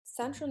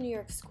Central New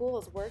York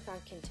schools work on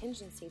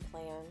contingency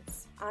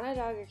plans.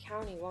 Onondaga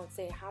County won't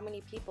say how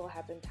many people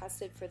have been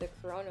tested for the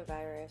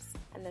coronavirus,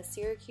 and the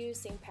Syracuse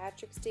St.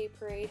 Patrick's Day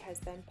Parade has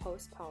been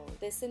postponed.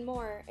 This and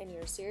more in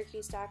your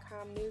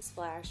Syracuse.com news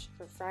flash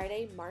for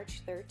Friday,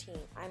 March 13th.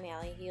 I'm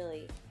Allie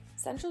Healy.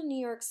 Central New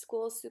York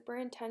school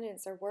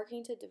superintendents are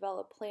working to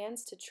develop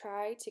plans to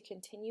try to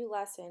continue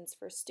lessons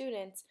for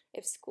students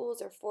if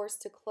schools are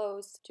forced to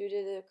close due to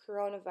the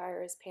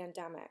coronavirus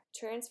pandemic.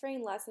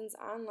 Transferring lessons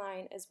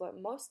online is what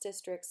most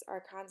districts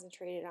are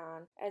concentrated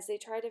on as they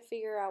try to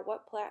figure out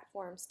what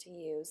platforms to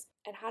use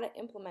and how to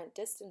implement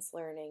distance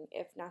learning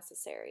if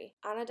necessary.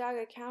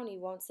 Onondaga County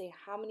won't say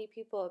how many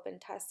people have been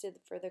tested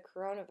for the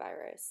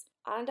coronavirus.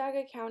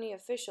 Onondaga County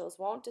officials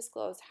won't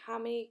disclose how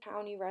many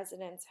county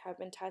residents have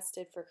been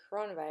tested for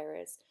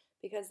coronavirus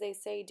because they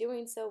say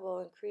doing so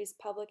will increase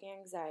public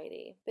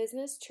anxiety.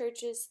 Business,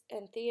 churches,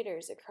 and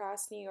theaters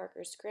across New York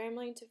are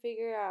scrambling to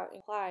figure out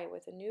and comply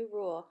with a new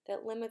rule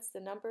that limits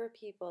the number of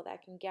people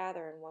that can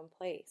gather in one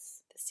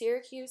place. The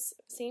Syracuse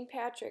St.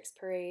 Patrick's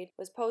Parade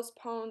was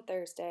postponed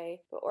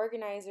Thursday, but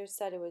organizers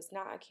said it was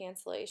not a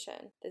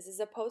cancellation. This is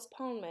a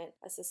postponement,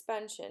 a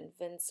suspension,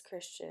 Vince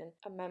Christian,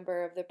 a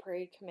member of the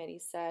parade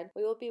committee, said.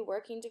 We will be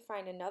working to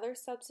find another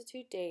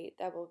substitute date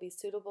that will be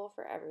suitable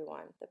for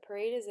everyone. The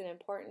parade is an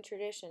important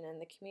tradition in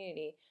the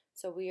community,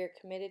 so we are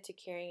committed to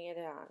carrying it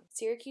on.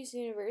 Syracuse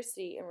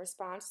University, in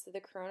response to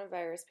the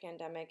coronavirus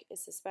pandemic,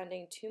 is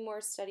suspending 2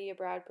 more study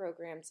abroad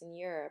programs in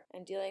Europe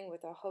and dealing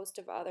with a host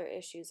of other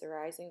issues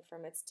arising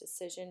from its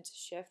decision to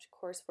shift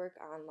coursework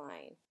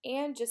online.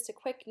 And just a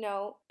quick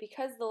note,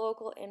 because the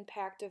local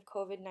impact of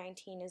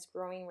COVID-19 is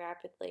growing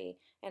rapidly,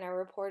 and our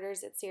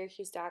reporters at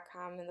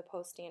Syracuse.com and the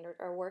Post-Standard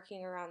are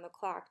working around the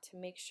clock to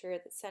make sure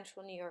that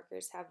Central New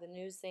Yorkers have the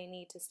news they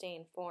need to stay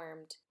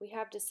informed, we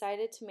have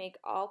decided to make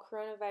all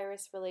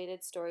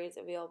coronavirus-related stories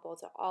available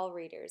to all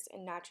readers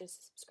and not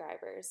just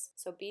subscribers.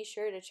 So be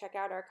sure to check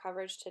out our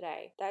coverage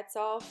today. That's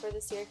all for the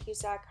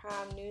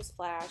Syracuse.com news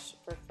flash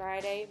for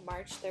Friday,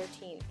 March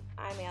 13th.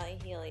 I'm Allie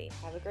Healy.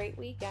 Have a great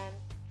weekend.